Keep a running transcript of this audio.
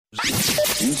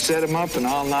You set him up and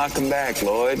I'll knock him back,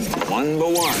 Lloyd. One by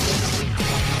one.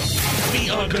 We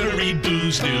are gonna read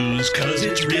Booze News, cause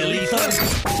it's really fun.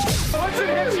 Once it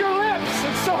hits your lips,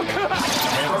 it's so good.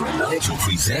 Hammer and Nigel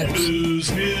presents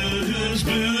Booze News,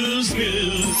 Booze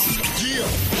News.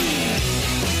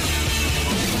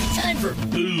 Time for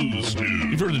Booze News.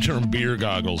 You've heard the term beer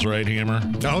goggles, right, Hammer?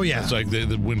 Oh, yeah. It's like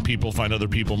when people find other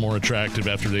people more attractive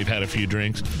after they've had a few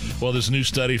drinks. Well, this new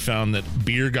study found that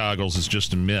beer goggles is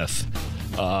just a myth.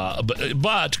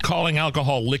 But calling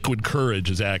alcohol liquid courage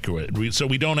is accurate. So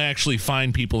we don't actually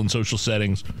find people in social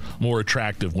settings more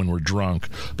attractive when we're drunk,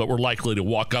 but we're likely to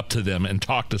walk up to them and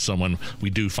talk to someone we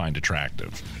do find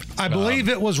attractive. I believe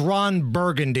it was Ron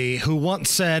Burgundy who once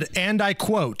said, and I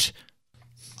quote,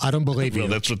 I don't believe you.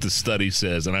 Well, that's what the study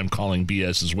says, and I'm calling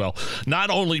BS as well. Not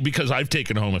only because I've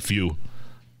taken home a few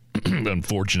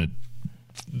unfortunate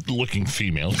looking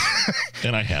females,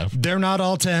 and I have. They're not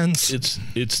all tens.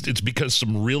 It's because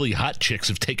some really hot chicks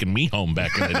have taken me home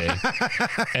back in the day,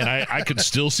 and I could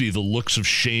still see the looks of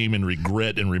shame and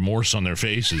regret and remorse on their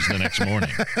faces the next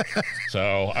morning.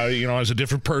 So I was a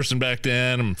different person back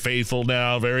then. I'm faithful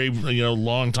now, very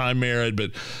long time married,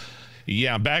 but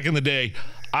yeah, back in the day,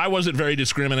 I wasn't very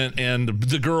discriminate, and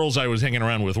the girls I was hanging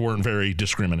around with weren't very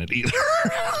discriminate either.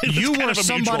 You were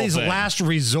somebody's last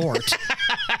resort.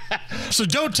 So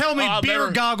don't tell me beer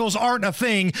goggles aren't a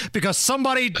thing because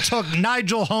somebody took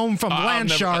Nigel home from Land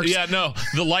Sharks. Yeah, no.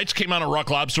 The lights came on at Rock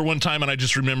Lobster one time, and I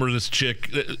just remember this chick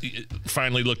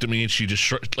finally looked at me, and she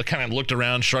just kind of looked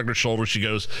around, shrugged her shoulders. She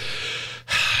goes,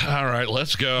 all right,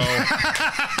 let's go.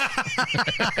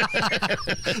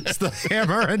 It's the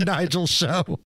Hammer and Nigel show.